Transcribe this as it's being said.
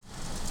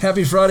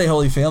Happy Friday,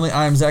 Holy Family.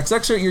 I'm Zach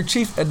Zexer, your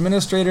Chief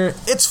Administrator.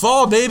 It's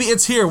fall, baby.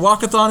 It's here.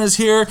 Walkathon is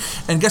here.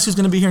 And guess who's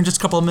going to be here in just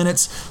a couple of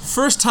minutes?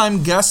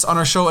 First-time guests on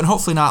our show, and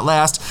hopefully not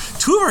last.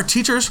 Two of our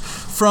teachers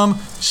from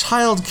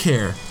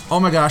childcare. Oh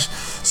my gosh.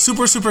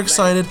 Super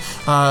excited.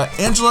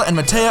 Angela and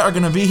Matea are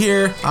going to be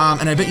here.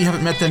 And I bet you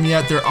haven't met them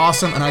yet. They're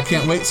awesome, and I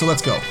can't wait. So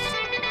let's go.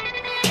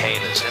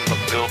 Kane is in the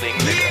building.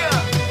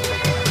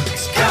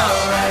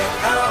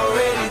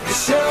 Already the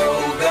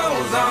show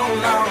goes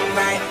on all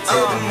night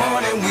till the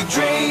morning. We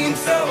dream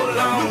so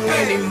long.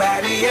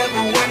 Anybody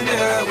ever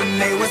wonder when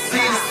they would see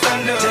the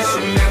sun? Just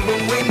remember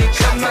when you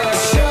come up,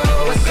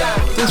 show us out.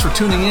 Thanks for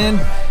tuning in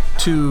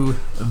to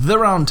The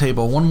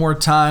Roundtable one more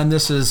time.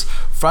 This is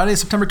Friday,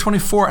 September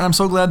 24, and I'm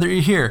so glad that you're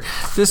here.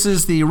 This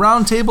is The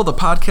Roundtable, the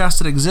podcast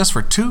that exists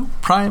for two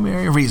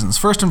primary reasons.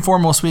 First and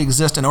foremost, we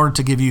exist in order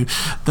to give you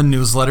the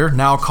newsletter,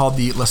 now called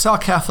the LaSalle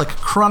Catholic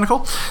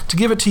Chronicle, to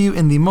give it to you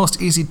in the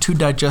most easy to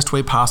digest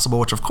way possible,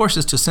 which of course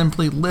is to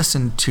simply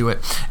listen to it.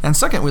 And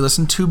second, we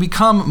listen to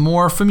become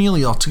more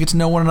familial, to get to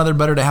know one another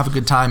better, to have a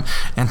good time,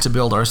 and to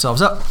build ourselves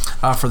up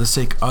for the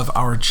sake of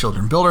our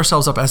children. Build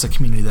ourselves up as a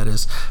community, that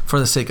is, for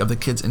the sake of the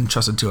kids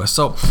entrusted to us.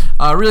 So,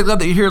 really glad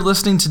that you're here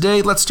listening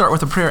today. Let's start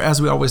with a prayer,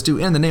 as we always do,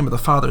 in the name of the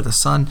Father, the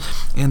Son,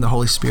 and the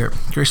Holy Spirit.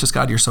 Gracious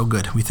God, you're so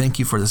good. We thank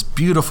you for this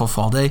beautiful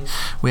fall day.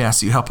 We ask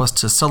that you help us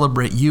to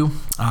celebrate you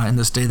in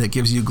this day that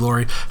gives you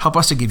glory. Help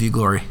us to give you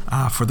glory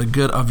for the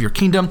good of your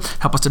kingdom.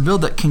 Help us to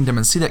build that kingdom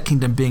and see that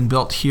kingdom being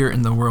built here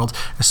in the world,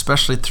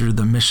 especially through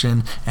the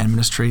mission and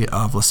ministry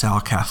of LaSalle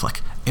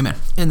Catholic. Amen.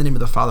 In the name of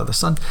the Father, the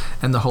Son,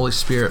 and the Holy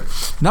Spirit.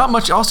 Not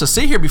much else to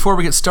say here before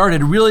we get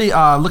started. Really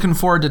looking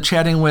forward to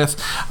chatting with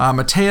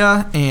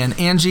Matea and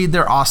Angie.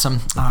 They're awesome.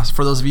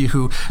 For those of you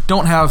who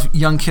don't have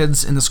young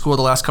kids in the school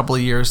the last couple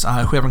of years,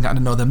 who haven't gotten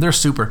to know them, they're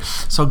super.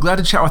 So glad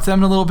to chat with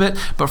them in a little bit.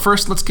 But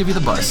first, let's give you the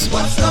buzz.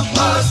 What's the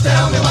buzz?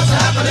 Tell me what's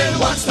happening.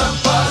 What's the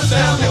buzz?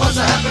 Tell me what's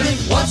happening.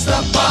 What's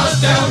the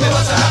buzz? Tell me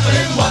what's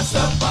happening. What's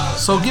the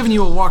buzz? So giving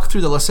you a walk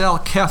through the LaSalle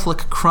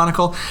Catholic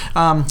Chronicle.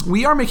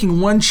 We are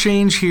making one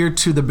change here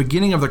to the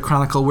beginning of the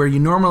Chronicle, where you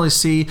normally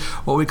see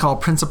what we call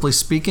Principally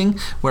Speaking,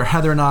 where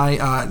Heather and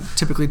I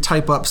typically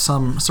type up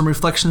some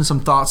reflections, some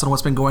thoughts on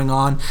what's been going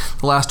on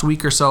the last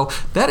week or so.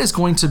 That is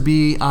going to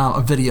be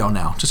a video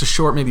now, just a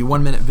short, maybe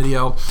 1 minute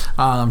video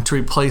to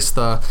replace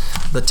the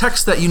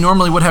text that you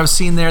normally would have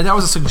seen there. That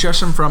was a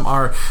suggestion from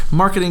our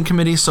marketing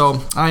committee,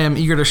 so I am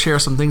eager to share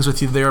some things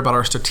with you there about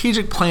our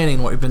strategic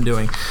planning, what we've been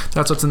doing.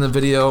 That's what's in the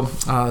video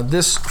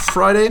this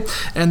Friday.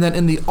 And then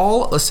in the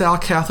all LaSalle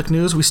Catholic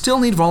news, we still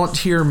need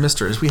volunteer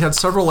misters. We had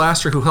several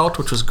last year who helped,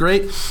 which was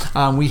great.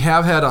 We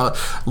have had a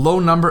low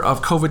number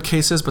of COVID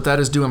cases, but that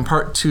is due in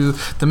part to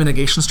the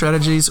mitigation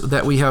strategies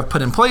that we have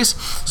put in place.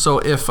 So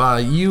if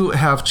you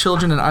have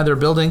children in either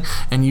building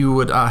and you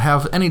would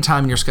have any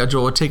time in your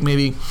schedule, it would take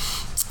maybe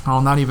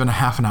not even a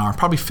half an hour,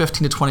 probably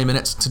 15 to 20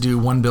 minutes to do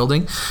one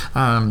building.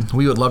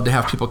 We would love to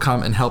have people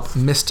come and help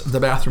mist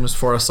the bathrooms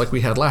for us like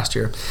we had last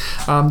year.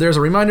 There's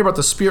a reminder about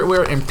the spirit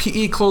wear and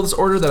PE clothes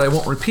order that I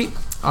won't repeat.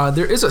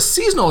 There is a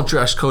seasonal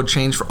dress code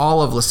change for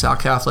all of LaSalle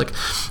Catholic,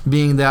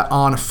 being that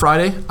on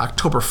Friday,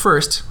 October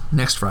 1st,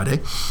 next Friday,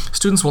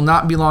 students will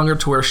not be longer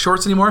to wear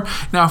shorts anymore.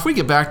 Now, if we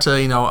get back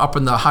to, up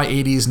in the high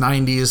 80s,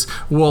 90s,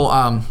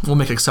 we'll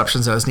make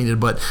exceptions as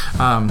needed, but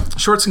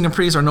shorts and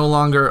capris are no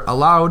longer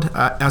allowed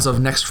as of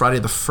next Friday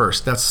the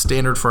 1st. That's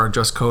standard for our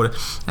dress code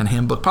and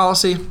handbook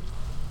policy.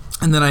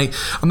 And then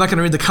I'm not going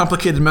to read the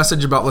complicated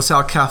message about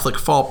LaSalle Catholic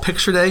Fall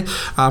Picture Day,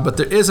 but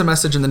there is a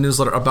message in the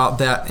newsletter about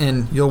that,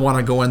 and you'll want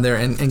to go in there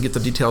and get the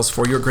details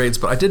for your grades.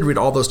 But I did read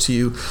all those to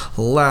you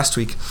last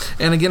week.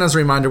 And again, as a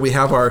reminder, we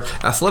have our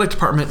athletic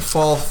department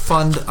fall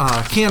fund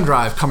can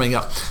drive coming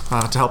up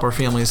to help our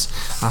families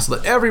so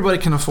that everybody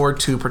can afford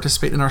to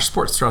participate in our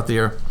sports throughout the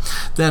year.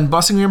 Then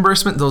busing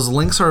reimbursement, those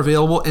links are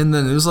available in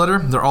the newsletter.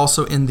 They're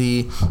also in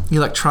the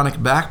electronic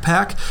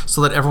backpack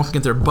so that everyone can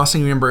get their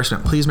busing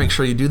reimbursement. Please make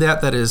sure you do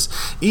that. That is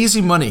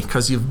easy money,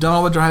 because you've done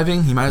all the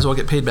driving, you might as well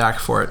get paid back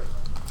for it.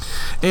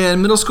 And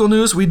middle school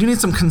news, we do need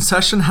some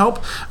concession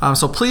help,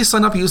 so please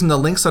sign up using the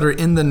links that are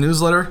in the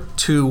newsletter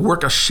to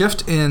work a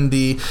shift in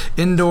the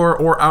indoor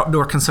or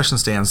outdoor concession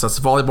stands. That's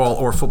volleyball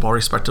or football,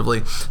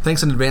 respectively.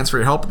 Thanks in advance for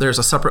your help. There's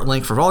a separate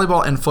link for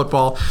volleyball and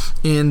football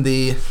in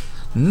the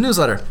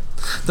newsletter.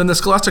 Then the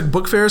Scholastic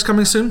Book Fair is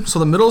coming soon. So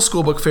the middle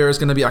school book fair is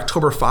going to be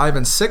October 5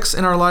 and 6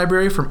 in our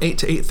library from 8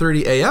 to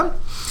 8:30 a.m.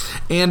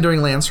 and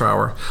during Lancer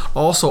Hour.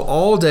 Also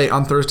all day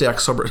on Thursday,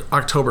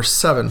 October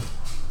 7.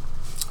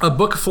 A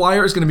book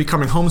flyer is going to be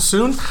coming home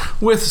soon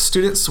with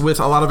students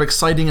with a lot of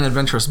exciting and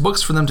adventurous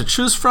books for them to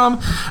choose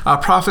from.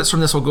 Profits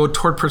from this will go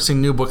toward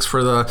purchasing new books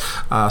for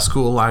the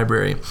school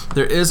library.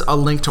 There is a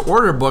link to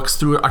order books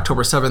through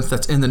October 7th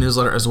that's in the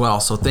newsletter as well.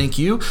 So thank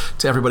you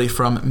to everybody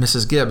from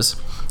Mrs.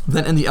 Gibbs.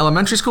 Then in the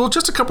elementary school,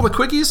 just a couple of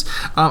quickies.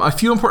 A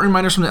few important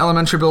reminders from the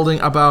elementary building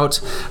about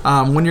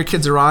when your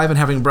kids arrive and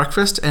having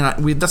breakfast.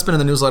 And that's been in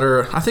the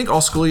newsletter, I think,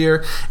 all school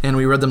year, and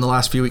we read them the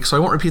last few weeks, so I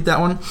won't repeat that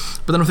one.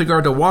 But then with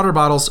regard to water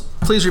bottles,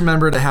 please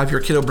remember to have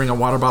your kiddo bring a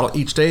water bottle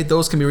each day.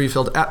 Those can be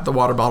refilled at the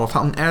water bottle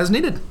fountain as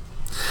needed.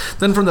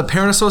 Then from the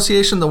Parent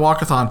Association, the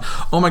walkathon.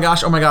 Oh my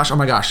gosh.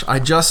 I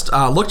just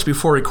looked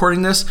before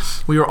recording this.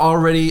 We were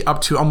already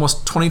up to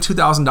almost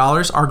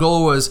 $22,000. Our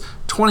goal was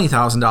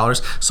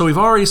 $20,000. So we've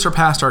already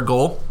surpassed our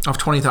goal of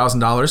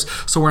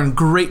 $20,000. So we're in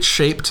great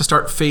shape to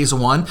start phase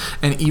 1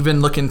 and even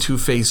look into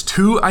phase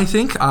 2, I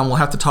think. We'll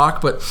have to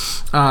talk, but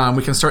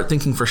we can start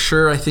thinking for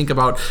sure, I think,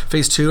 about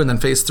phase 2 and then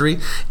phase 3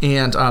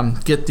 and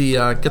get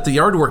the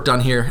yard work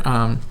done here.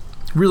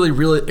 Really,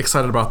 really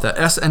excited about that.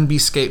 SNB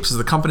Scapes is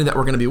the company that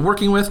we're going to be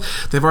working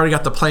with. They've already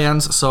got the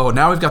plans, so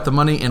now we've got the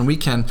money and we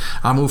can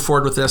move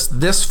forward with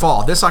this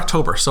fall, this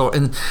October. So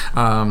in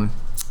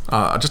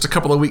just a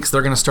couple of weeks,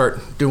 they're going to start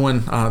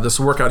doing this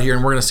workout here,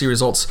 and we're going to see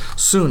results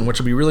soon, which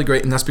will be really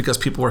great, and that's because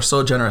people are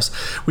so generous.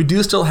 We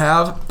do still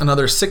have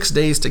another 6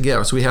 days to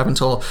give, so we have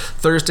until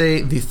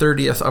Thursday, the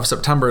 30th of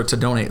September to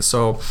donate.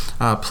 So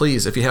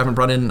please, if you haven't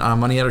brought in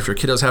money yet, if your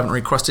kiddos haven't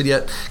requested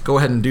yet, go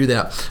ahead and do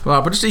that.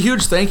 But just a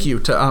huge thank you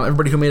to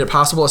everybody who made it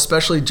possible,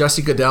 especially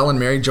Jesse Goodell and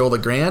Mary Jo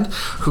LeGrand,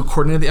 who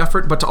coordinated the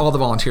effort, but to all the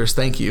volunteers,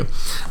 thank you.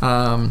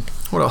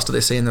 What else do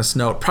they say in this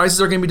note? Prizes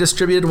are going to be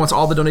distributed once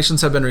all the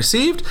donations have been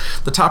received.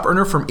 The top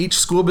earner from each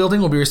school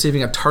building will be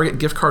receiving a Target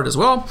gift card as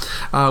well.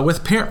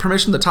 With parent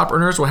permission, the top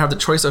earners will have the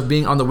choice of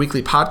being on the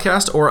weekly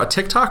podcast or a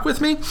TikTok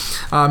with me.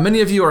 Many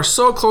of you are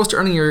so close to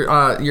earning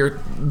your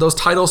those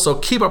titles, so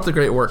keep up the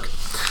great work.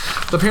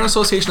 The Parent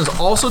Association is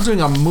also doing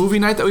a movie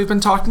night that we've been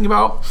talking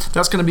about.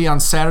 That's going to be on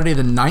Saturday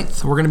the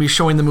 9th. We're going to be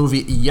showing the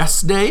movie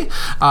Yes Day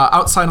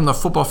outside on the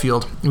football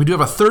field. We do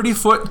have a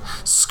 30-foot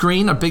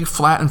screen, a big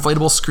flat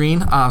inflatable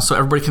screen, so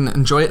everybody can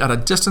enjoy it at a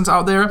distance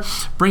out there.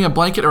 Bring a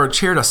blanket or a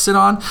chair to sit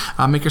on.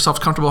 Make yourself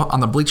comfortable on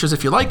the bleachers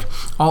if you like.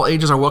 All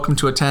ages are welcome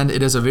to attend.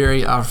 It is a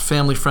very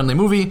family-friendly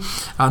movie.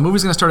 The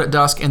movie's going to start at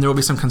dusk, and there will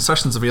be some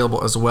concessions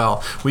available as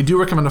well. We do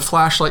recommend a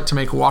flashlight to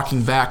make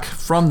walking back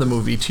from the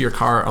movie to your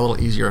car a little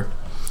easier.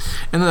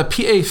 And then the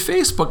PA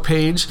Facebook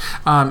page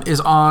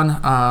is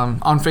on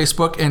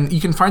Facebook, and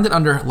you can find it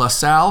under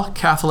LaSalle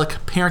Catholic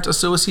Parent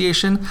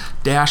Association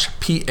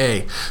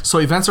 -PA. So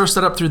events are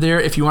set up through there.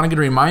 If you want to get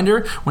a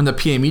reminder when the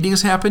PA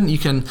meetings happen, you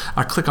can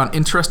click on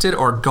interested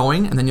or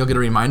going, and then you'll get a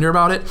reminder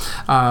about it.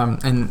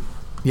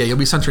 Yeah, you'll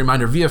be sent a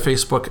reminder via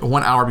Facebook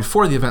 1 hour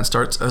before the event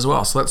starts as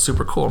well. So that's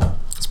super cool.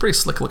 It's a pretty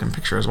slick looking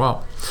picture as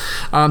well.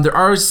 There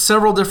are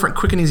several different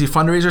quick and easy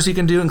fundraisers you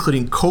can do,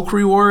 including Coke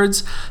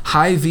rewards,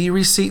 Hy-Vee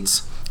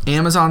receipts,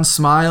 Amazon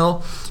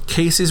Smile,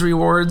 Casey's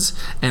rewards,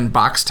 and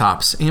box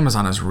tops.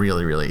 Amazon is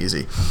really, really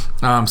easy.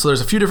 So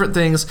there's a few different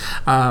things,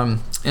 and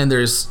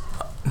there's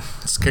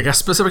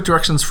specific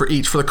directions for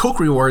each. For the Coke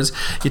rewards,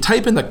 you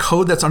type in the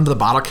code that's under the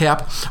bottle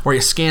cap, or you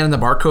scan in the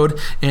barcode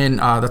and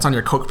that's on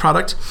your Coke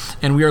product.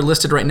 And we are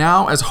listed right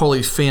now as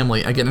Holy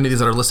Family. Again, any of these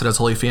that are listed as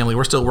Holy Family,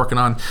 we're still working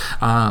on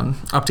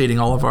updating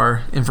all of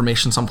our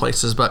information some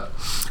places. But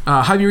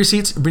Hy-Vee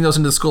receipts, bring those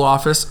into the school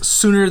office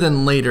sooner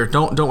than later.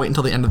 Don't wait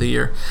until the end of the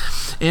year.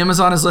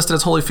 Amazon is listed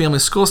as Holy Family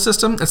School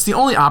System. It's the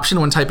only option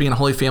when typing in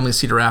Holy Family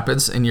Cedar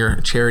Rapids in your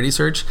charity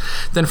search.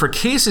 Then for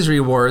Casey's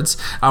rewards,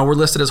 we're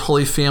listed as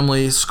Holy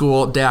Family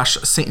School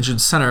St.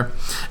 Jude Center,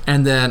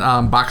 and then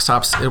box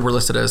tops we're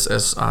listed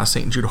as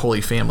St. Jude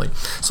Holy Family.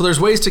 So there's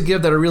ways to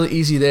give that are really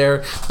easy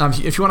there.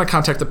 If you want to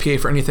contact the PA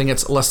for anything,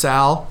 it's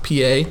LaSalle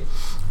PA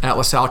at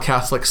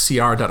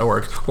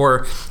LaSalleCatholicCR.org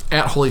or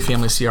at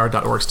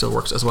HolyFamilyCR.org still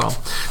works as well.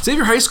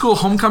 Xavier High School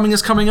homecoming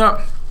is coming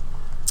up.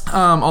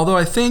 Although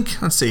I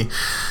think, let's see,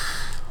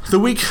 the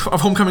week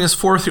of homecoming is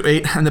 4 through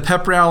 8, and the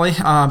pep rally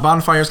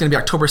bonfire is going to be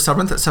October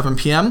 7th at 7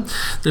 p.m.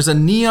 There's a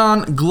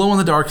neon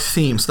glow-in-the-dark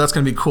theme, so that's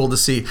going to be cool to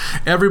see.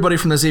 Everybody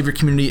from the Xavier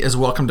community is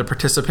welcome to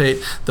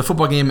participate. The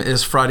football game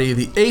is Friday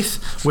the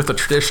 8th with a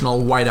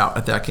traditional whiteout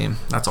at that game.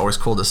 That's always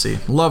cool to see.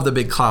 Love the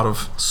big cloud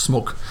of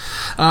smoke.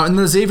 And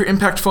the Xavier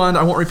Impact Fund,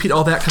 I won't repeat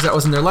all that because that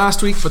was in there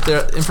last week, but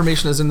the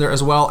information is in there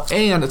as well,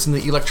 and it's in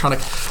the electronic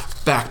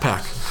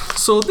backpack.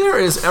 So there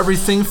is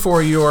everything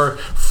for your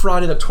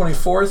Friday the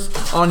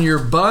 24th on your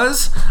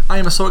buzz. I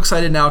am so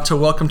excited now to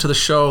welcome to the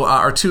show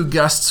our two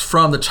guests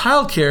from the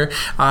childcare,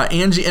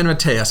 Angie and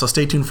Matea. So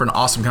stay tuned for an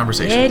awesome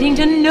conversation. Getting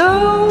to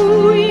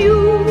know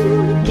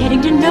you,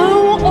 getting to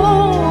know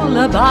all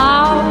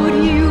about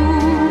you,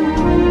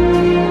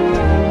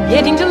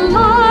 getting to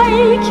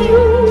like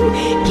you,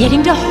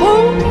 getting to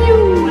hope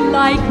you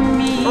like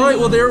me. All right,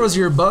 well, there was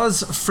your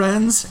buzz,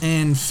 friends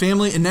and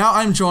family, and now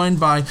I'm joined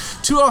by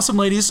two awesome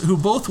ladies who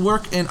both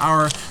work in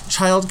our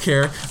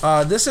childcare.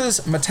 This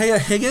is Matea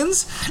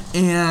Higgins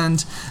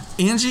and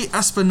Angie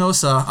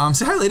Espinosa.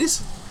 Say hi,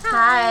 ladies.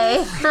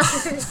 Hi.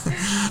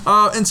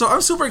 And so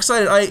I'm super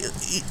excited.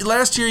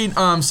 Last year,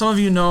 some of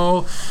you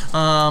know,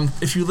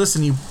 if you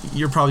listen,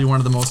 you're probably one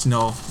of the most,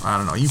 I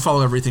don't know, you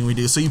follow everything we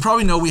do. So you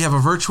probably know we have a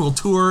virtual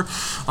tour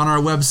on our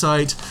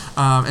website.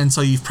 And so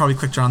you've probably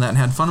clicked on that and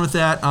had fun with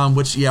that,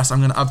 which, yes, I'm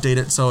going to update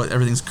it so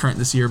everything's current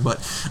this year. But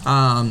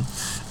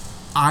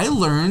I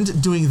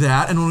learned doing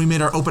that, and when we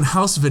made our open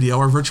house video,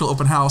 our virtual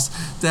open house,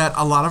 that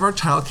a lot of our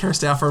childcare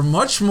staff are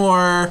much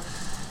more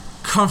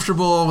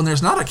comfortable when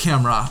there's not a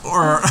camera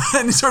or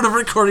any sort of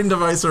recording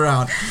device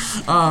around.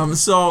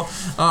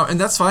 And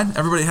that's fine.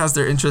 Everybody has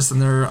their interests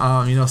and their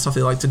stuff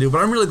they like to do.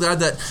 But I'm really glad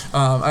that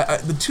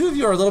the two of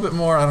you are a little bit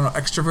more, I don't know,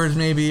 extroverted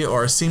maybe,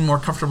 or seem more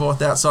comfortable with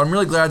that. So I'm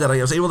really glad that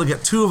I was able to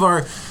get two of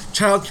our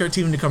childcare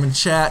team to come and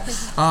chat,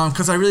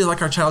 because I really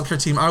like our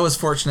childcare team. I was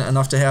fortunate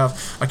enough to have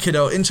a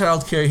kiddo in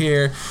childcare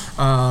here,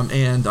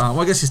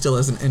 I guess he still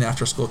is in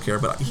after school care,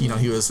 but he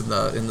was in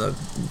the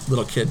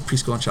little kid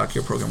preschool and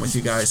childcare program with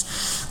you guys.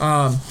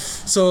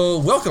 So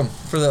welcome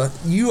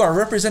you are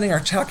representing our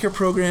childcare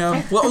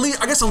program. Well,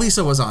 I guess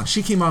Elisa was on.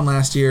 She came on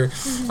last year,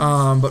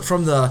 but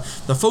from the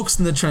folks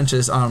in the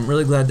trenches, I'm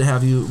really glad to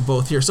have you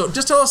both here. So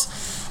just tell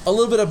us a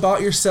little bit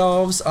about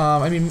yourselves.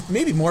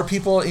 Maybe more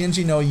people,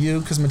 Angie, know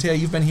you, because Matea,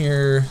 you've been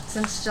here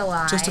since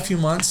July. Just a few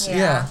months.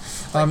 Yeah.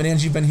 And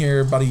Angie, you've been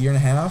here about a year and a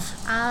half.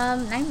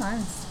 9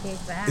 months, to be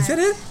exact. Is that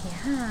it?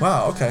 Yeah.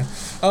 Wow. Okay.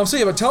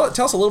 But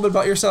tell us a little bit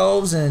about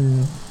yourselves,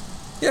 and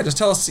just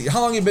tell us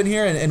how long you've been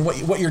here and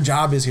what your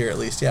job is here at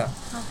least. Yeah.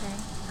 Okay.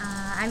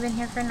 I've been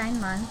here for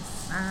 9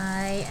 months.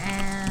 I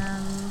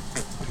am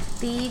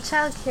the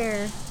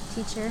childcare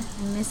teacher.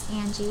 I'm Miss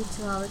Angie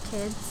to all the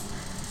kids.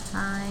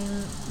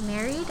 I'm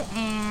married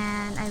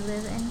and I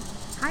live in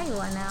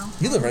Iowa now.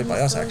 You live right by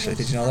us, actually.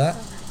 Did you know that?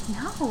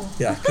 No.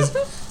 Yeah,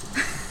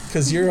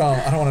 because you're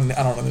I don't know.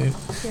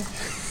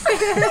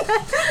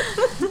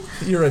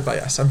 You're right by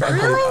us.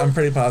 I'm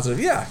pretty positive.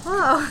 Yeah.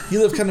 Oh.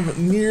 You live kind of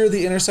near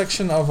the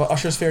intersection of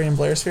Usher's Ferry and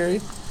Blair's Ferry.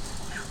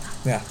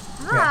 Yeah.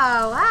 Oh,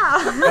 wow.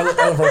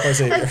 I live right by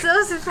Xavier. That's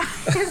so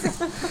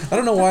surprising. I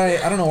don't know why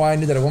I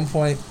knew that at one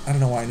point. I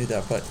don't know why I knew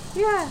that, but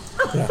yeah.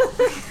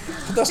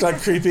 That's not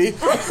creepy.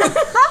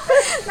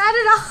 Not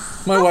at all.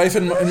 My wife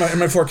and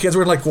my 4 kids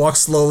were like walk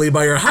slowly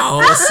by your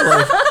house.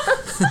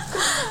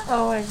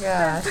 Oh my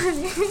gosh.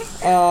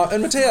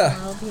 And Matea,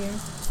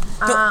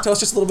 tell us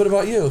just a little bit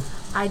about you.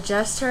 I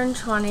just turned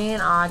 20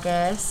 in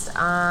August.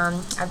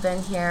 I've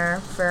been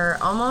here for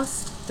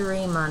almost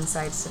 3 months,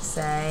 I'd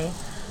say.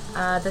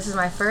 This is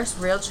my first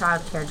real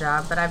childcare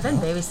job, but I've been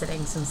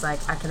babysitting since I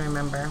can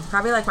remember.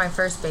 Probably my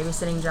first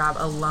babysitting job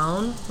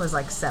alone was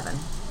 7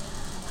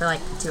 for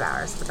 2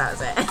 hours, but that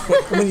was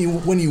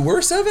it. when you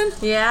were 7?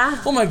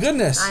 Yeah. Oh my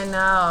goodness. I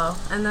know.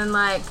 And then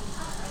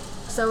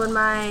so when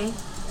my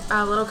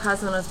little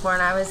cousin was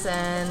born, I was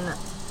in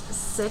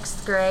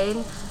 6th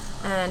grade,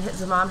 and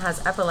his mom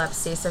has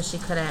epilepsy, so she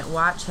couldn't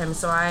watch him.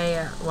 So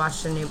I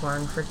watched a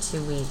newborn for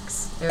 2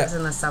 weeks. It was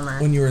in the summer.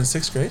 When you were in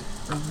 6th grade?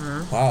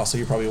 Mm-hmm. Wow, so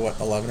you're probably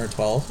 11 or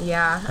 12?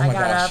 Yeah, oh I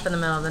got up in the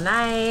middle of the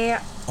night.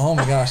 Oh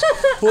my gosh.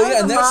 Well,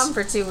 I was a mom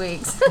for 2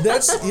 weeks.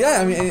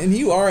 And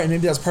you are, and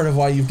maybe that's part of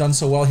why you've done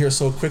so well here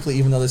so quickly,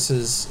 even though this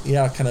is,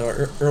 kind of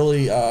an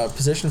early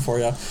position for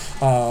you.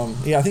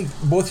 I think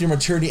both your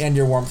maturity and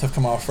your warmth have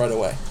come off right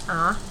away.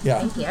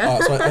 Yeah. Thank you.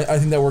 So I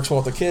think that works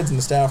well with the kids and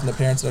the staff and the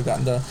parents that have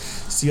gotten to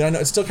see you. I know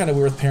it's still kind of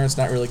weird with parents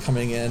not really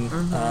coming in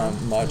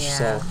much.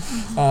 Yeah.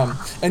 So,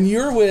 and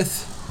you're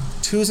with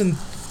 2s and...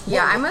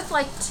 Yeah, I'm with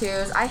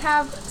 2s. I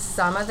have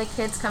some of the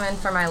kids come in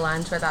for my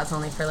lunch, but that's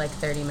only for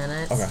 30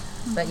 minutes. Okay.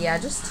 But yeah,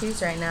 just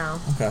 2s right now.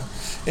 Okay.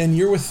 And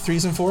you're with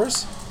 3s and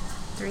 4s?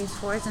 3s,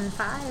 4s, and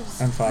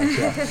 5s. And 5s,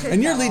 yeah.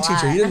 And you're lead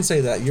teacher. You didn't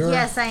say that.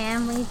 Yes, I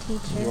am lead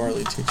teacher. You are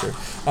lead teacher.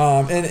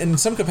 And in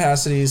some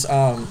capacities,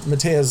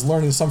 Matea is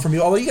learning some from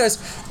you, although you guys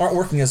aren't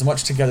working as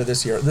much together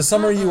this year. The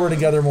summer you were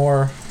together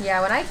more.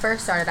 Yeah, when I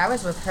first started, I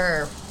was with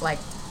her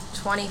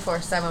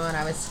 24/7 when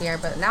I was here,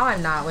 but now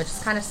I'm not, which is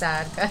kind of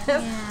sad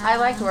because I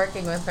liked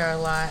working with her a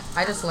lot.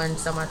 I just learned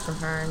so much from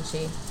her, and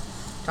she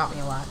taught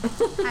me a lot.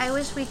 I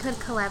wish we could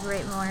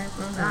collaborate more,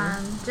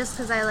 just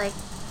because I like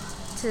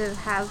to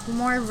have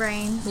more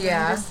brains than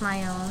just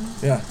my own.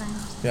 Yeah,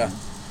 yeah.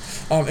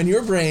 And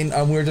your brain,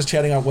 we were just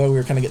chatting out while we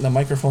were kind of getting the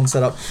microphone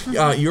set up.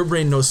 Your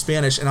brain knows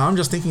Spanish, and I'm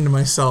just thinking to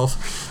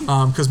myself,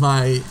 because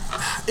I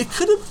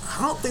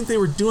don't think they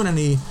were doing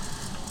any.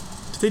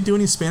 Did they do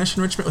any Spanish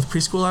enrichment with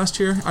preschool last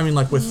year? I mean,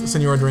 with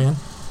Senora Duran?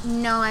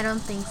 No, I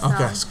don't think so.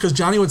 Okay, because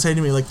Johnny would say to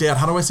me, Dad,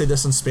 how do I say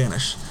this in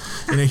Spanish?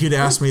 He'd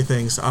ask me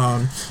things,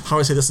 how do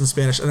I say this in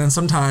Spanish? And then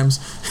sometimes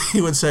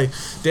he would say,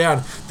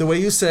 Dad, the way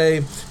you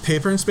say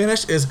paper in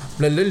Spanish is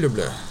blah, blah, blah,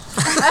 blah.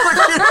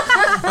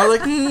 I was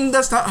like,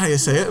 that's not how you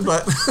say it,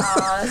 but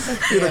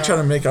you're trying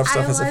to make up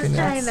stuff as if you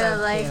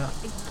know.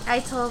 I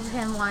told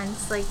him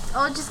once,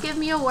 just give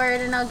me a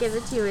word and I'll give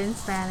it to you in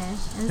Spanish.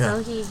 And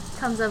so he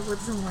comes up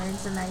with some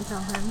words and I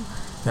tell him,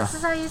 this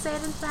is how you say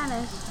it in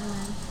Spanish. And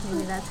then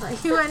maybe that's why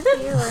he went to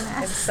you and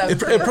asked. It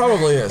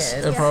probably is.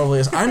 It probably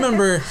is. I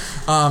remember,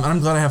 and I'm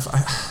glad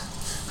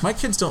my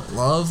kids don't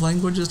love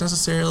languages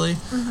necessarily,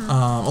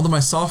 although my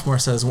sophomore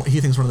says he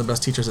thinks one of the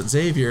best teachers at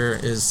Xavier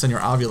is Senor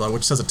Avila,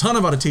 which says a ton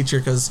about a teacher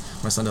because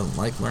my son doesn't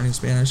like learning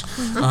Spanish,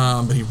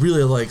 but he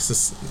really likes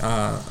this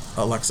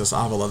Alexis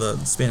Avila, the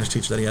Spanish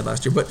teacher that he had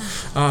last year. But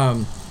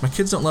my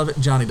kids don't love it.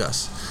 Johnny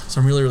does.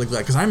 So I'm really, really glad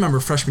because I remember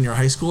freshman year of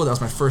high school, that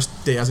was my first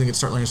day I was going to get to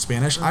start learning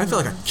Spanish. I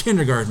felt like a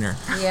kindergartner.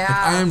 Yeah.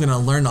 I am going to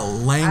learn a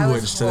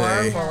language today.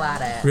 I was horrible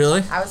at it.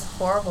 Really? I was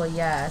horrible,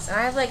 yes. And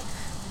I have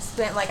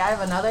I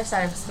have another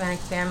side of Hispanic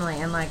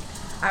family, and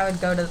I would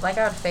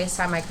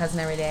FaceTime my cousin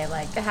every day,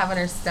 like having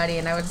her study,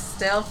 and I would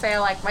still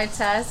fail like my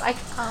test.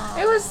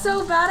 It was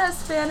so bad at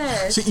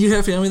Spanish. So you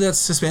have family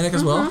that's Hispanic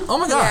as well? Oh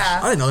my gosh, Yeah.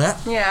 I didn't know that.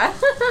 Yeah.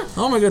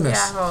 Oh my goodness.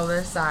 Yeah, on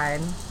their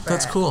side.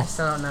 That's but cool. I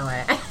still don't know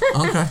it.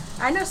 Okay.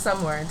 I know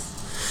some words.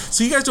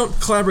 So you guys don't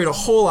collaborate a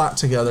whole lot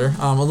together,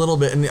 a little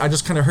bit, and I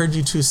just kind of heard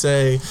you two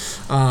say,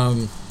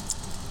 I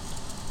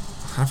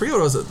forget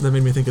what it was that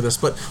made me think of this,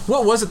 but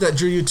what was it that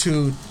drew you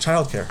to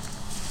childcare?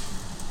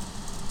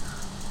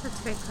 That's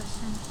a great question.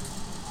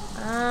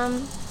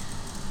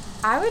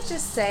 I would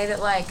just say that,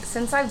 like,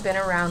 since I've been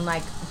around,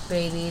 like,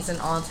 babies and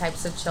all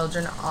types of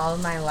children all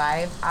of my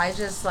life, I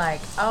just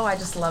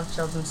love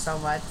children so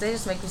much. They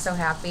just make me so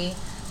happy.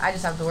 I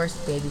just have the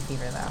worst baby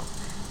fever, though.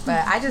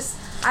 But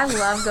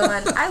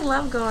I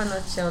love going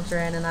with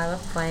children, and I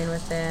love playing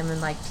with them and,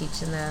 like,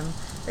 teaching them.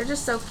 They're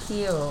just so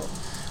cute.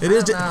 I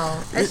don't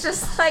know. It's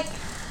just, like,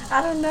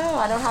 I don't know.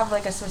 I don't have,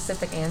 like, a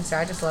specific answer.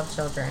 I just love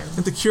children.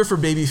 And the cure for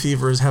baby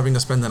fever is having to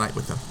spend the night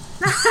with them.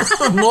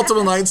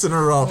 Multiple nights in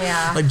a row.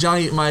 Yeah. Like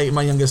Johnny, my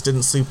youngest,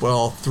 didn't sleep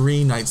well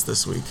 3 nights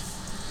this week.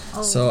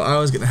 Oh. So I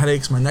was getting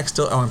headaches. My neck's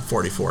still... I'm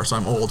 44, so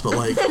I'm old. But,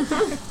 like,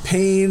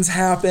 pains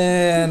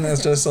happen.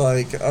 It's just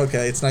like,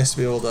 okay, it's nice to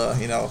be able to,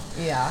 you know...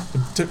 Yeah.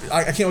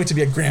 I can't wait to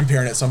be a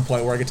grandparent at some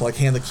point where I get to, like,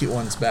 hand the cute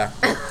ones back.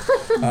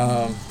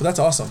 But that's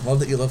awesome. Love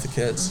that you love the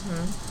kids.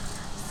 Mm-hmm.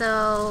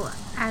 So,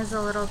 as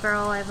a little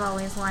girl, I've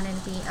always wanted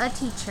to be a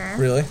teacher.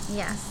 Really?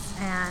 Yes.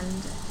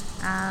 And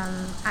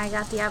I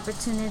got the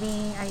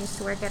opportunity. I used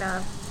to work at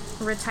a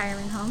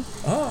retirement home.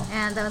 Oh.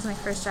 And that was my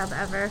first job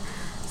ever.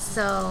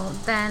 So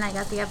then I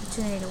got the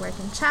opportunity to work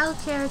in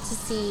childcare to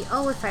see,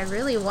 if I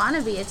really want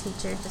to be a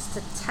teacher, just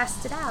to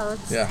test it out.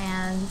 Yeah.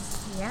 And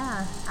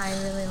yeah, I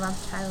really love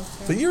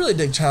childcare. But you really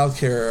dig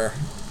childcare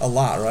a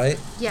lot, right?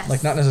 Yes.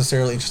 Like, not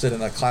necessarily interested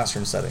in a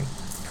classroom setting,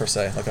 per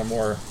se. Like, a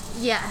more...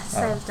 Yes,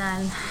 Oh. I've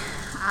done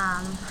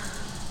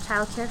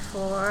childcare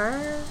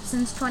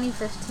since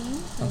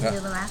 2015. Okay. You do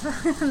the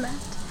math on that.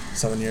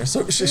 7 years.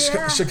 So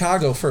Yeah.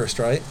 Chicago first,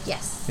 right?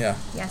 Yes. Yeah.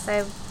 Yes,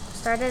 I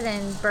started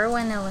in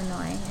Berwyn,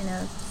 Illinois, in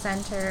a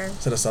center.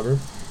 Is it a suburb?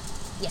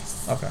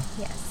 Yes. Okay.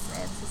 Yes,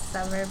 it's a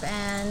suburb,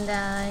 and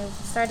I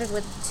started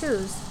with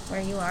 2s,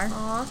 where you are.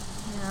 Aw.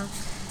 Yeah.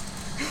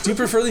 Do you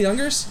prefer the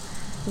youngers?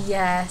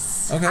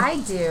 Yes. Okay. I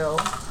do.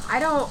 I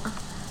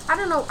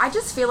don't know. I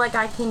just feel like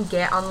I can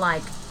get on,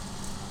 like,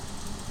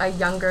 a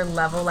younger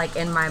level, like,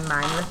 in my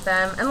mind with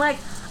them. And, like,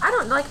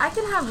 I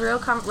can have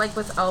real like,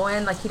 with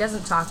Owen, like, he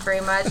doesn't talk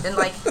very much, and,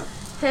 like,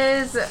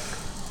 his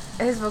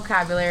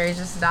vocabulary is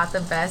just not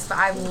the best, but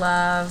I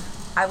love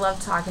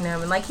talking to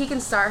him, and, like, he can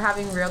start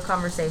having real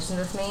conversations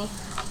with me,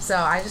 so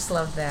I just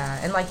love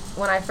that. And, like,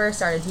 when I first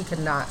started, he could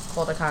not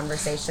hold a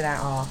conversation at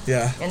all.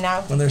 Yeah. And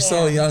now when they're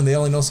so young, they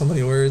only know so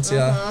many words.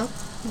 Yeah.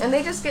 And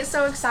they just get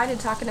so excited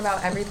talking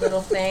about every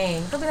little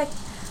thing. They'll be like,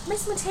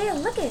 Miss Mateo,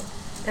 look it.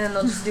 And then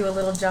they'll just do a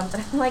little jump,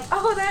 and I'm like,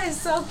 oh, that is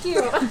so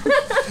cute.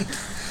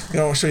 You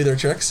know, show you their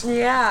tricks.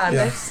 Yeah.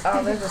 Yeah.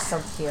 They're just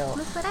so cute.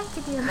 Look what I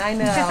could do. I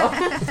know.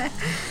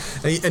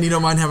 And you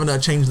don't mind having to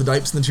change the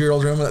diapers in the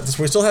 2-year-old room?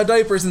 We still have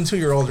diapers in the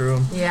 2-year-old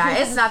room. Yeah,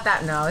 it's not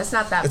that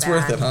It's bad.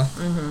 worth it, huh?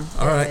 Mm-hmm.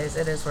 All right.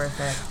 It is worth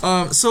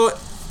it. So,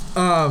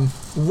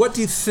 what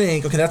do you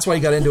think? Okay, that's why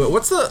you got into it.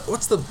 What's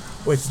the?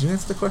 Wait, did you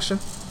answer the question?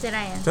 Did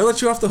I Did answer? I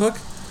let you off the hook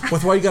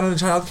with why you got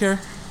into childcare?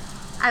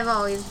 I've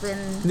always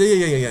been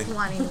Yeah.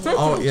 wanting to be a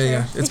Oh, teacher.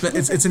 yeah.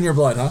 It's in your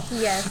blood, huh?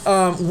 Yes.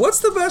 What's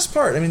the best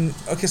part? I mean,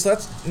 okay, so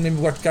that's maybe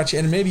what got you,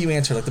 and maybe you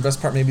answered, like, the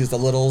best part maybe is the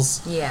littles,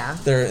 Yeah.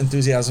 their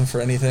enthusiasm for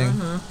anything.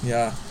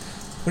 Yeah.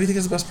 What do you think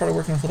is the best part of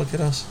working with little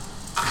kiddos?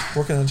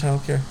 Working in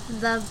childcare?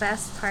 The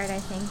best part, I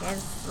think,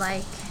 is,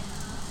 like,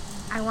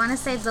 I want to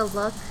say the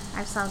look.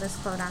 I saw this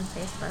quote on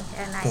Facebook,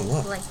 and The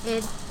look?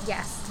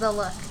 Yes, the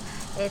look.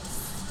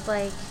 It's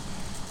like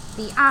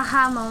the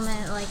aha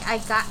moment, like, I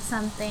got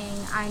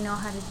something, I know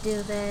how to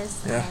do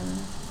this. Yeah.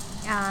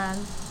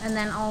 And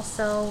then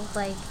also,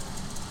 like,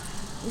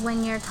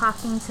 when you're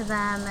talking to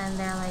them and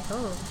they're like,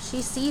 oh,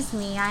 she sees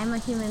me, I'm a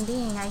human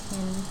being, I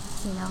can,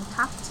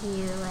 talk to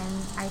you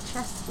and I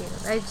trust you.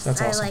 That's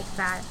I awesome. like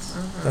that.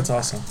 That's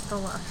awesome. The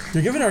look.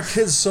 You're giving our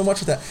kids so much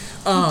with that.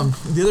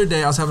 The other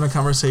day I was having a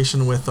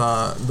conversation with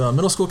the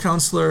middle school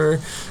counselor,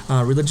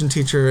 religion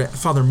teacher,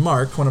 Father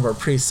Mark, one of our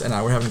priests, and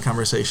I were having a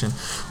conversation.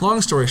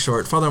 Long story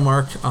short, Father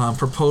Mark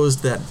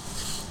proposed that,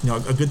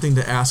 a good thing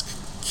to ask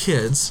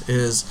kids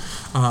is,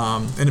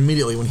 and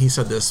immediately when he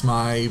said this,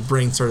 my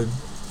brain started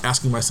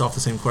asking myself the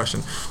same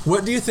question.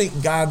 What do you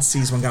think God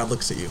sees when God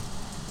looks at you?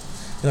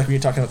 Like when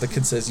you're talking about the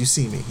kid says, you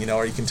see me,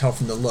 or you can tell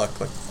from the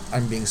look, like,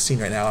 I'm being seen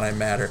right now and I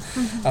matter.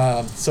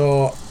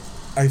 So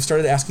I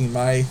started asking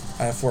I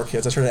have 4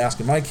 kids, I started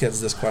asking my kids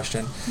this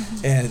question,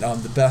 and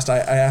the best, I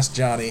asked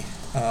Johnny,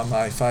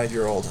 my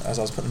 5-year-old, as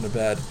I was putting him to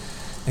bed,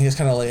 and he was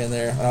kind of laying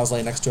there, and I was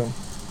laying next to him.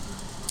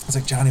 I was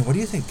like, Johnny, what do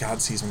you think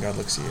God sees when God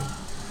looks at you?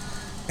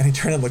 And he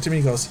turned and looked at me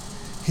and he goes,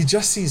 he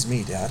just sees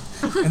me, Dad.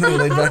 And then he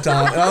laid back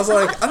down. And I was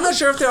like, I'm not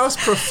sure if that was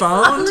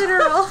profound.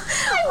 Literal.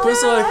 But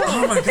it's like,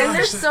 oh my gosh. And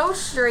they're so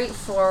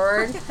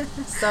straightforward.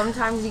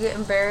 Sometimes you get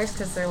embarrassed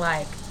because they're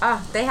like,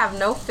 they have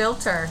no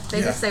filter.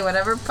 They just say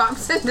whatever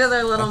pops into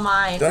their little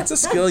mind. That's a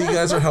skill you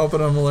guys are helping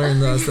them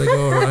learn as they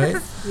go, right?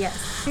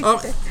 Yes.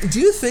 Do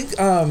you think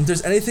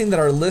there's anything that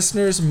our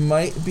listeners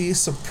might be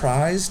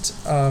surprised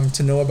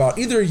to know about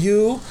either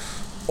you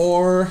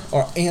or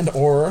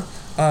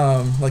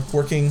like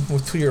working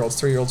with 2-year-olds,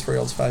 3-year-olds,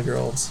 4-year-olds,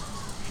 5-year-olds?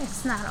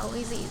 It's not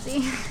always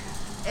easy.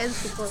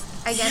 As people,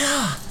 I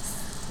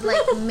guess,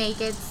 like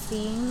make it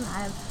seem,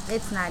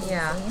 it's not easy.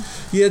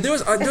 Yeah, there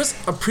was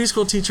a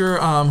preschool teacher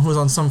who was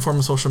on some form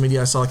of social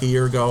media I saw like a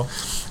year ago,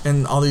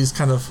 and all these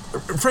kind of,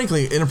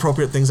 frankly,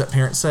 inappropriate things that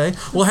parents say.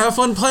 We'll have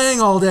fun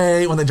playing all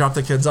day when they drop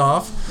the kids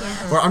off.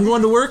 Yeah. Or I'm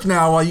going to work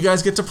now while you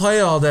guys get to play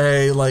all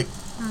day. Like,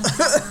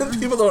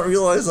 people don't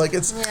realize, like,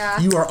 it's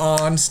you are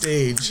on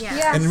stage. Yeah.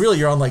 Yes. And really,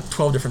 you're on, like,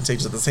 12 different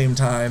stages at the same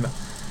time,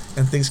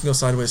 and things can go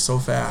sideways so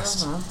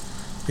fast.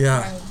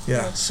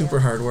 Yeah, super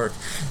hard work.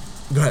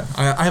 Go ahead.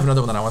 I have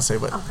another one that I want to say,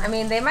 but... I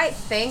mean, they might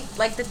think,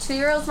 like, the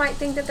 2-year-olds might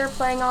think that they're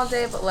playing all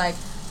day, but, like,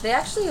 they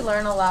actually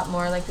learn a lot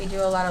more. Like, we do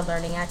a lot of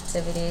learning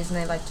activities, and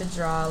they like to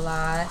draw a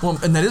lot. Well,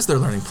 and that is their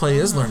learning. Play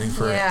is learning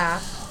for... Yeah.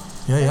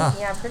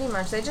 Yeah, pretty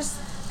much.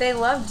 They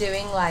love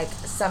doing, like,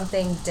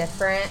 something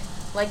different.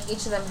 Like,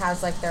 each of them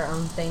has, like, their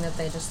own thing that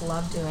they just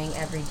love doing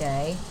every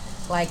day.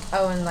 Like,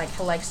 Owen, like,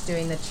 likes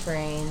doing the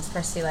trains.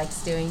 Percy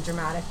likes doing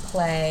dramatic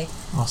play.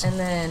 Awesome. And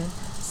then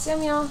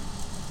Samuel,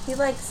 he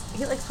likes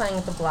playing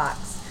with the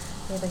blocks.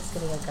 He likes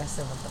getting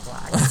aggressive with the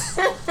blocks.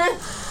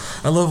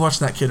 I love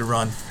watching that kid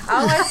run.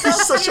 Oh, it's so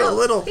He's such a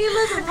little... He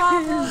little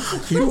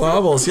wobbles. He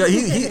wobbles. Yeah,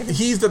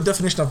 he's the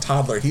definition of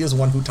toddler. He is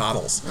one who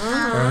toddles.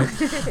 Right?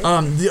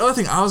 The other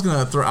thing I was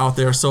going to throw out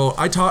there, so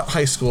I taught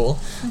high school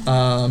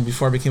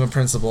before I became a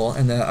principal,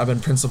 and then I've been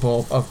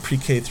principal of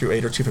pre-K through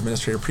 8, or chief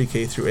administrator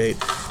pre-K through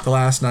 8 the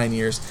last 9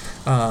 years.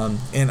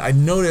 And I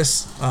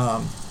notice,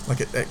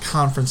 like at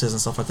conferences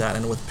and stuff like that,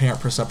 and with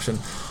parent perception,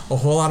 a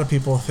whole lot of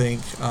people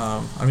think,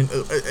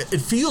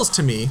 it feels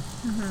to me,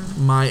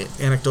 my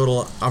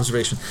anecdotal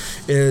observation,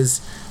 is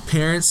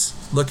parents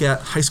look at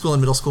high school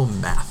and middle school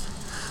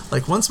math.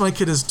 Like, once my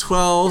kid is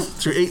 12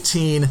 through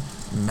 18,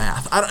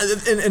 math.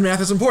 And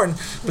math is important,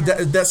 but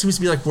that seems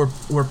to be like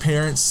where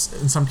parents,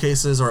 in some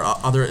cases, or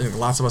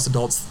lots of us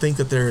adults, think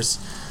that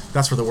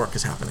that's where the work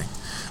is happening.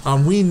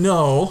 We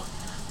know,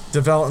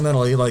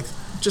 developmentally, like,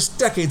 just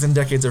decades and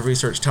decades of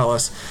research tell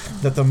us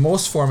that the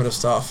most formative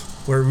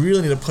stuff, where we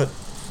really need to put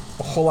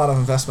a whole lot of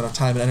investment of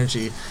time and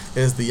energy,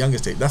 is the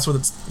youngest age. That's where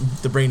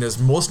the brain is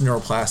most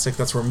neuroplastic.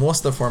 That's where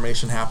most of the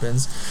formation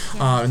happens.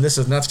 And this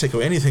is not to take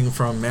away anything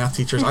from math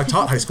teachers. I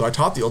taught high school. I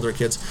taught the older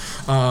kids.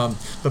 But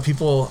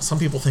some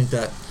people think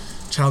that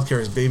childcare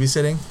is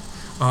babysitting,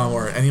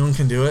 or anyone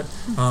can do it.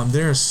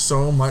 There is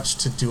so much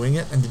to doing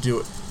it, and to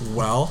do it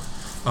well.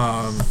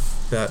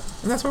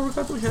 And that's why we're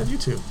glad that we have you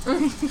two.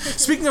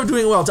 Speaking of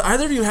doing well, do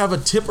either of you have a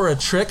tip or a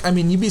trick? I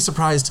mean, you'd be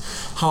surprised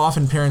how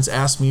often parents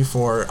ask me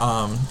for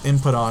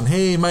input on,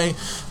 hey, my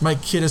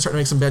kid is starting to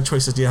make some bad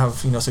choices. Do you have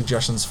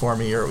suggestions for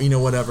me, or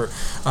whatever?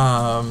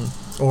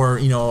 Or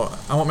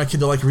I want my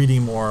kid to like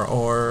reading more,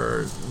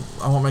 or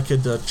I want my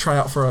kid to try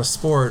out for a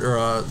sport or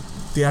a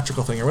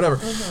theatrical thing or whatever.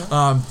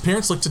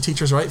 Parents look to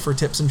teachers, right, for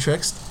tips and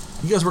tricks.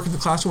 You guys work in the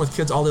classroom with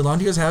kids all day long.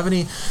 Do you guys have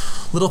any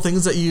little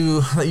things that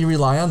you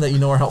rely on that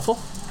are helpful?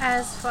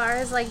 As far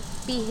as like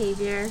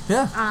behavior,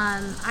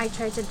 I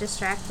try to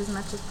distract as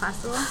much as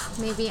possible.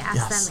 Maybe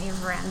ask them a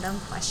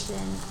random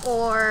question,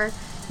 or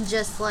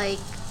just like,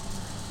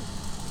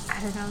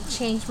 I don't know,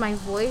 change my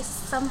voice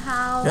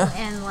somehow,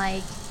 and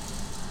like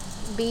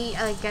be,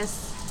 I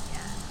guess,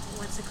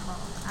 what's it called?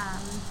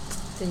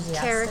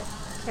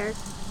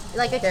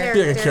 Like a character.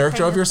 Be like a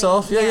character of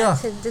yourself. Yeah.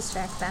 To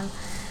distract them,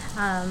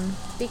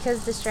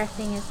 because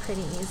distracting is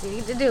pretty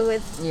easy to do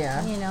with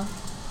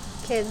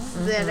kids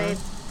that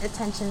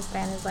attention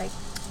span is like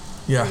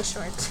really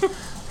short.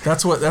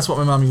 That's what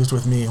my mom used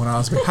with me when I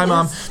was big. Hi,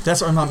 Mom.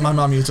 That's what my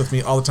mom used with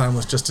me all the time,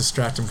 was just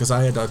distract him, because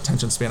I had an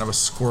attention span of a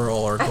squirrel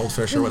or a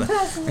goldfish or whatever.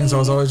 And so I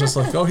was always just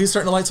like, oh, he's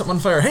starting to light something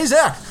on fire. Hey,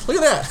 Zach,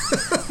 look at that.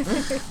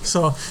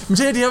 So,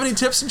 Matea, do you have any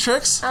tips and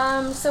tricks?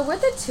 So with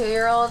the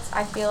 2-year-olds,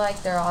 I feel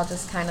like they're all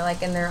just kind of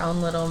like in their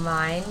own little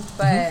mind.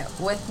 But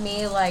with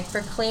me, like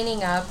for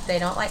cleaning up, they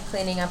don't like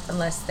cleaning up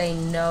unless they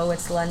know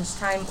it's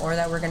lunchtime or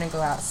that we're going to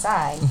go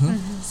outside.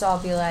 So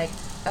I'll be like,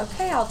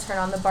 okay, I'll turn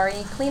on the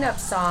Barney cleanup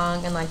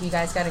song, and like, you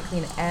guys got to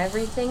clean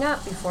everything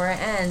up before it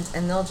ends,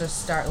 and they'll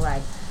just start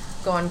like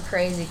going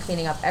crazy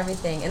cleaning up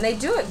everything, and they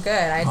do it good.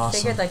 I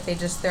figured like they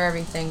just throw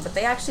everything, but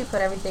they actually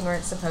put everything where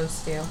it's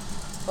supposed to.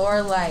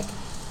 Or like,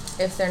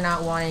 if they're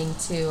not wanting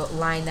to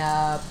line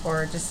up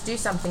or just do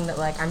something that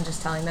like I'm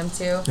just telling them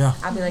to,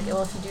 I'll be like,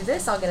 well, if you do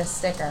this, I'll get a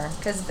sticker,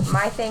 because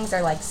my things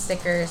are like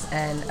stickers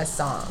and a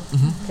song,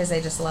 because they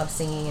just love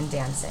singing and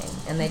dancing,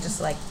 and they just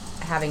like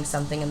having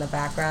something in the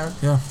background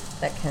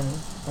that can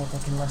that they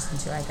can listen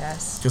to, I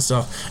guess. Good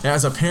stuff. And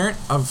as a parent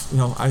of,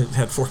 I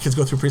had 4 kids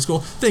go through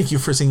preschool. Thank you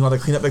for singing all the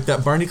cleanup, like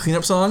that Barney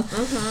cleanup song.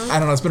 I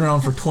don't know, it's been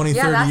around for 20,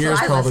 30 years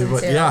what I probably,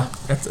 but listen to.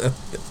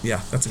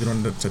 that's a good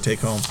one to take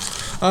home.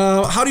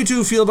 How do you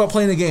two feel about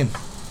playing a game?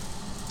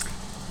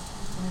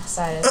 I'm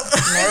excited.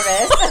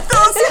 Nervous.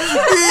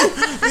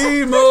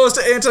 The most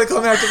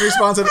anticlimactic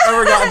response I've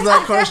ever gotten to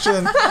that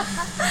question.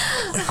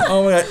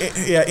 Oh my god.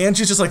 Yeah,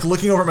 Angie's just like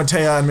looking over at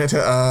Matea and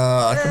Matea,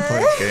 I can play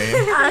a game.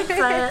 I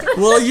play it.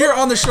 Well, you're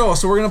on the show,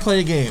 so we're going to play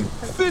a game.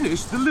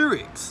 Finish the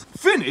lyrics.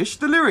 Finish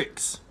the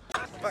lyrics.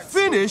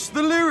 Finish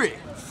the lyric.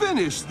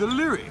 Finish the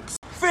lyrics.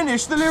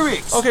 Finish the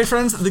lyrics. Okay,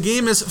 friends, the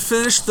game is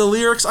Finish the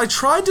Lyrics. I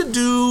tried to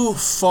do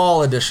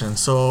fall edition,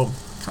 so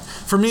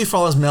for me,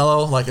 fall is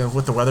mellow. Like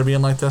with the weather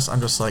being like this,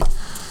 I'm just like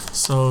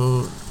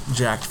so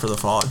jacked for the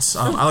fall. It's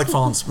I like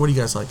fall. What do you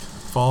guys like?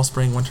 Fall,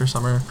 spring, winter,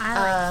 summer?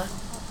 I like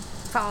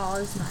fall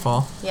is mine.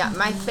 Fall? Yeah,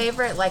 my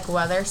favorite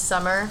weather,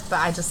 summer, but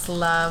I just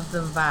love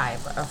the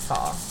vibe of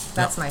fall.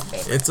 That's my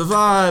favorite. It's a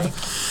vibe.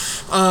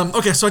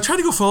 Okay, so I tried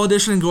to go fall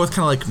edition and go with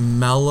kind of like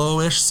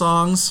mellow-ish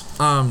songs.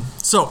 And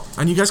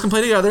you guys can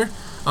play together.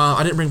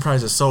 I didn't bring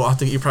prizes, so I'll have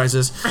to get you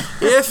prizes.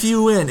 If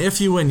you win,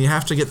 you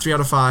have to get 3 out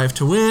of 5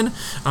 to win,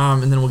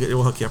 and then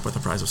we'll hook you up with a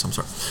prize of some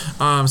sort.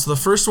 So the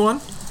first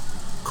one,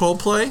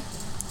 Coldplay.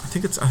 I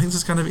think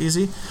it's kind of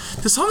easy.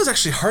 This song is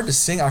actually hard to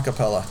sing a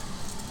cappella,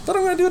 but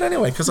I'm gonna do it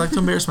anyway because I like to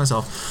embarrass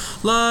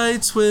myself.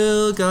 Lights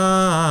will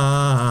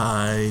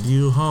guide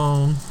you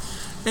home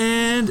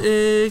and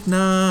ignite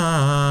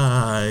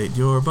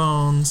your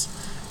bones,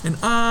 and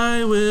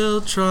I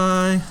will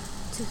try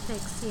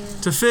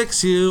To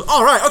fix you.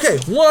 All right, okay,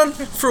 1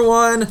 for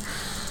 1.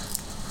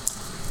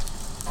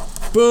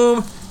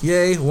 Boom,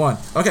 yay, 1.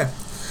 Okay,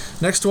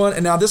 next one,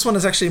 and now this one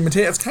is actually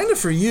Matea. It's kind of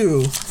for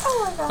you.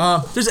 Oh my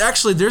god. There's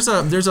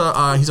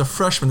he's a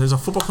freshman. There's a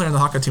football player on the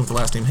Hawkeye team with the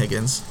last name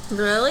Higgins,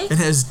 Really? and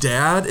his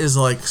dad is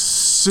like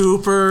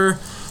super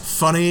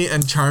funny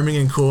and charming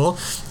and cool,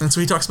 and so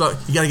he talks about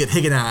you gotta get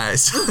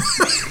Higginized.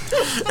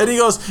 And he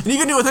goes, and you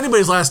can do it with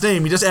anybody's last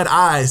name, you just add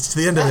eyes to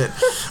the end of it.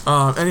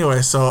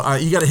 Anyway, so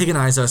you gotta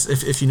Higginize us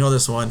if you know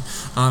this one,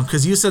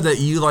 because you said that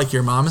you like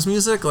your mom's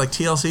music, like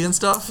TLC and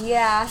stuff.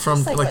 Yeah.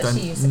 From just like what the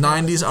she used to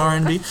 90s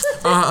R&B.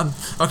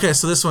 Okay,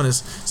 so this one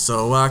is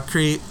So I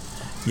Creep,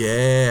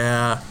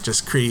 yeah,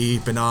 just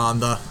creeping on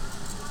the.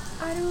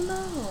 I don't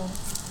know.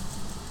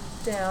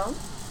 Down.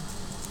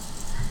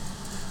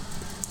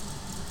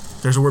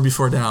 There's a word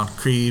before down.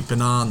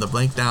 Creeping on the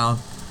blank down.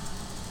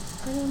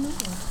 I don't know.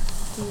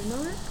 Do you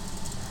know it?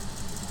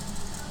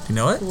 Do you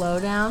know it? Low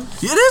down.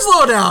 It is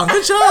low down.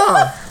 Good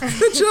job.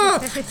 Good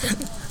job.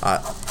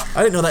 I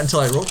didn't know that until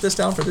I wrote this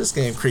down for this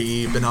game.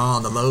 Creeping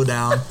on the low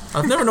down.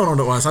 I've never known what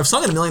it was. I've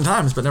sung it a million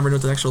times, but never knew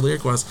what the actual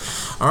lyric was.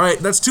 All right,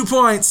 that's 2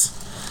 points.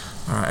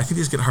 All right, I think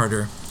these get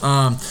harder.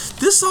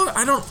 This song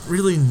I don't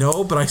really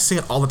know, but I sing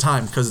it all the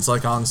time because it's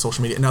like on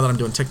social media. Now that I'm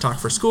doing TikTok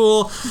for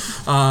school,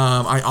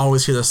 I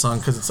always hear this song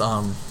because it's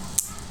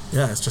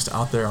it's just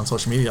out there on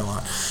social media a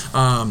lot.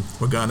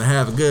 We're gonna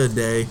have a good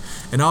day,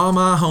 and all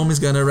my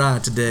homies gonna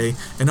ride today,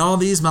 and all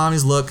these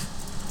mommies look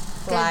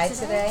Fly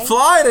today.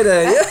 fly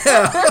today.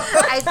 Yeah.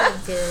 I said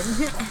good.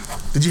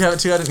 Did you have it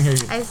too? I didn't hear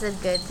you. I said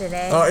good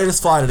today. Oh, it is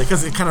fly today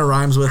because it kind of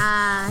rhymes with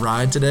Okay.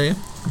 ride today.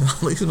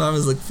 All these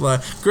mommies look fly.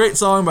 Great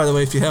song, by the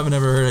way. If you haven't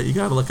ever heard it, you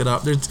gotta look it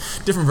up. There's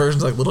different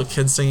versions, like little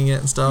kids singing it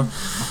and stuff.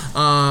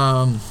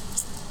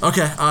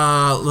 Okay,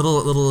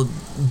 little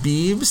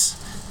Biebs.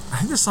 I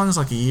think this song is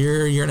like a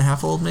year and a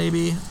half old,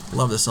 maybe.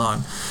 Love this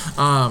song.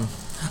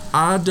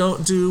 I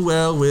don't do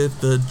well with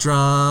the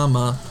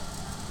drama,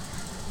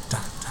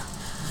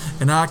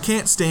 and I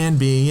can't stand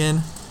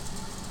being.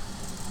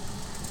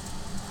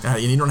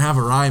 You don't have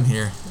a rhyme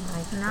here.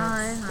 I No,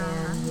 can't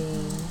stand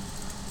being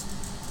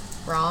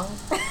wrong.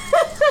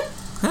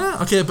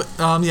 Okay, but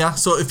yeah.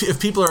 So if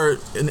people are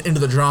into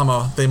the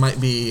drama, they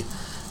might be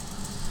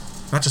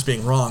not just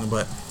being wrong,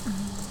 but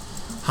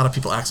how do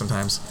people act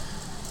sometimes?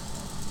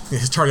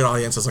 His target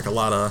audience is like a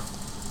lot of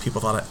people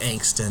with a lot of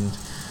angst and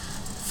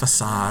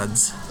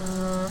facades.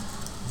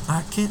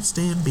 I can't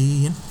stand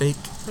being fake.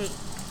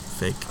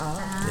 Fake.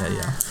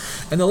 Yeah.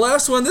 And the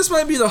last one, this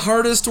might be the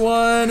hardest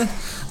one,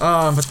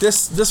 but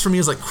this for me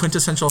is like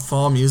quintessential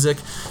fall music.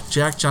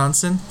 Jack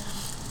Johnson.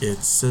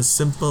 It's as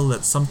simple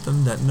as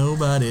something that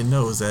nobody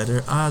knows, that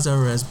her eyes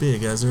are as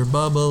big as her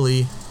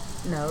bubbly.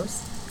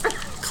 Nose.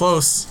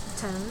 Close.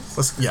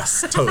 Toes.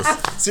 Yes, toes.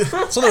 See,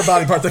 it's another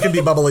body part that can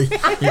be bubbly.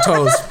 Your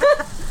toes.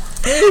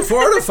 Hey,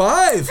 4 out of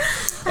 5.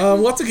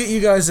 We'll have to get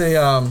you guys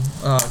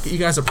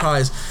a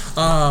prize.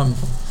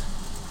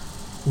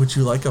 Would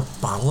you like a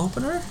bottle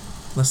opener?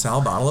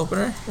 LaSalle bottle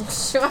opener?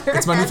 Sure.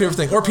 It's my new favorite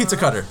thing. Or pizza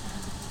cutter.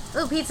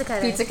 Ooh, pizza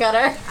cutter. Pizza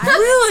cutter.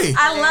 Really?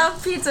 I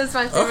love pizza. It's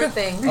my favorite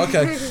thing.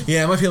 Okay.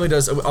 Yeah, my family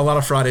does. A lot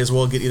of Fridays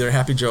we'll get either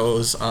Happy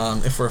Joe's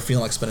if we're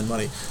feeling like spending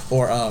money,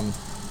 or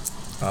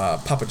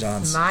Papa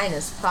John's. Mine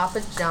is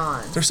Papa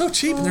John's. They're so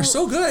cheap and they're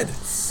so good.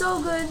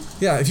 So good.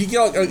 Yeah, if you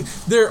get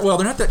they're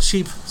not that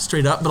cheap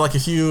straight up, but like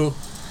if you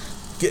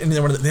get into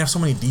there when they have so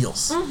many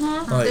deals.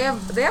 Mm-hmm. Like,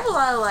 They have a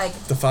lot of like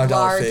the $5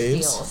 large faves.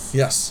 deals.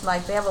 Yes.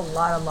 Like they have a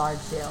lot of large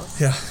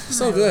deals. Yeah,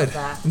 so I good. love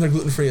that. And their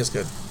gluten free is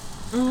good.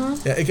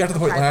 Mm-hmm. Yeah, it got to the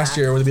point tried last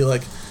that. year where they'd be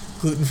like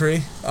gluten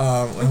free.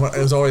 And it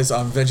was always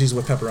veggies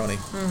with pepperoni.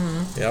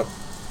 Mm-hmm. Yep.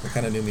 They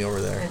kind of knew me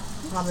over there.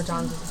 Papa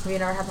John's. Have you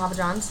never had Papa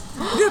John's?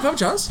 Yeah, Papa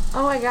John's.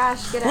 Oh my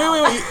gosh, get out.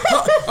 Wait.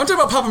 I'm talking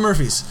about Papa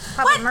Murphy's.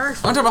 Papa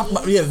Murphy. I'm talking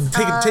about,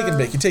 take it and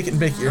bake. You take it and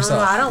bake it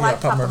yourself. I don't Yeah,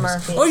 like Papa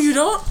Murphy's. Oh, you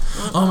don't?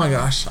 Oh my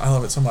gosh, I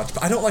love it so much.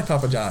 But I don't like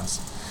Papa John's.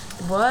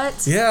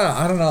 What? Yeah,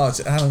 I don't know.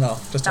 I don't know.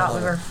 Just Thought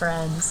don't we love were it.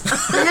 friends.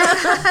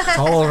 It's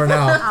all over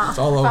now. It's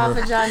all over.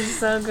 Papa John's is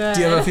so good.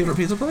 Do you have a favorite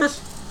pizza place?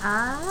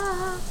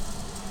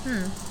 Do you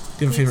have a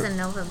Pizza favorite?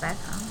 Nova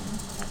Beckham.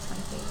 That's my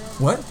favorite.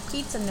 What?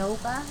 Pizza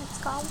Nova,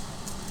 it's called.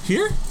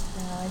 Here?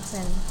 No, it's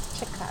in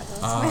Chicago.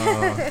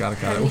 Oh, got it.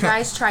 Have you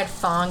guys tried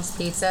Fong's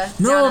Pizza?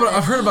 No, Down but in-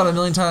 I've heard about it a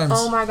million times.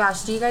 Oh my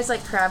gosh, do you guys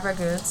like crab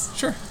ragoons?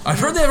 Sure. I've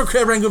heard they have a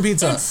crab rangoon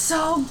pizza. It's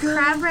so good.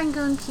 Crab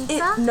Rangoon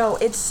pizza? No,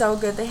 it's so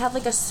good. They have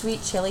like a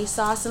sweet chili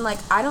sauce, and like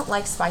I don't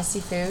like spicy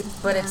food,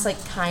 but it's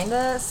like kind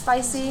of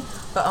spicy.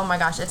 But oh my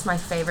gosh, it's my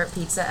favorite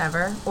pizza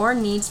ever. Or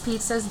Needs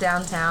Pizzas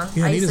downtown.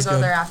 Yeah, I Need used is to go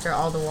good. there after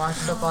all the Wash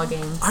football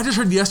games. I just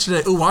heard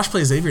yesterday. Ooh, Wash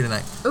plays Xavier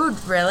tonight. Ooh,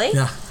 really?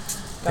 Yeah.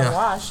 Go Yeah.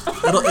 Wash.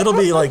 It'll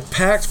be like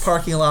packed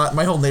parking lot.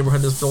 My whole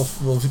neighborhood is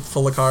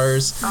full of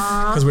cars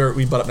because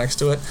we butt up next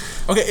to it.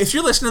 Okay, if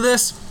you're listening to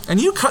this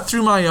and you cut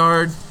through my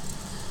yard,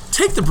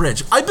 take the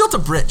bridge. I built a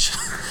bridge.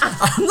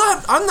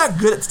 I'm not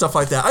good at stuff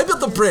like that. I built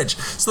the bridge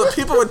so that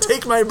people would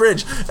take my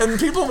bridge and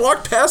people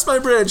walk past my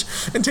bridge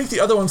and take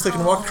the other one so they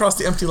can walk across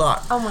the empty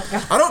lot. Oh my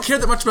god. I don't care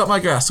that much about my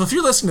grass. So if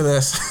you're listening to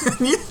this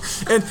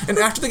and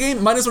after the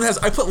game, mine is one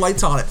I put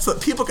lights on it so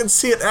that people can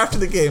see it after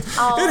the game.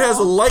 It has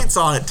lights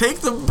on it.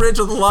 Take the bridge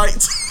with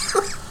lights.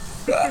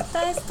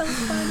 That's so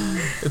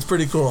funny. It's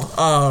pretty cool.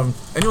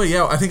 Anyway,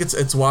 yeah, I think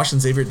it's Wash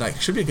and Xavier tonight.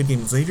 Should be a good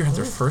game. Xavier had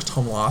their first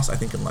home loss, I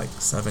think, in like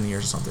 7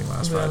 years or something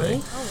last Friday.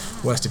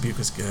 West Dubuque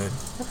was good.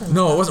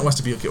 No, it wasn't West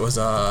Dubuque. It was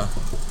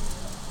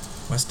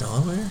West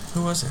Delaware.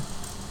 Who was it?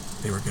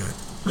 They were good.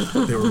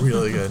 They were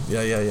really good.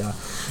 Yeah.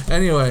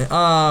 Anyway,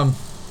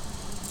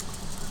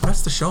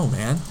 that's the show,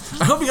 man.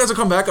 I hope you guys will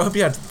come back. I hope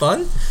you had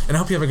fun, and I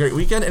hope you have a great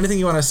weekend. Anything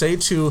you want to say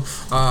to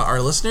our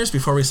listeners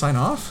before we sign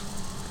off?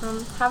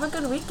 Have a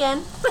good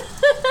weekend.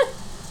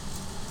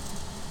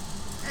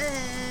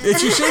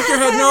 If you shake your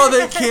head no,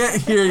 they can't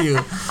hear you.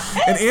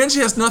 And Angie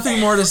has nothing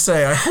more to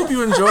say. I hope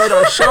you enjoyed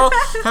our show.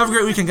 Have a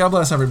great weekend. God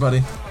bless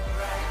everybody.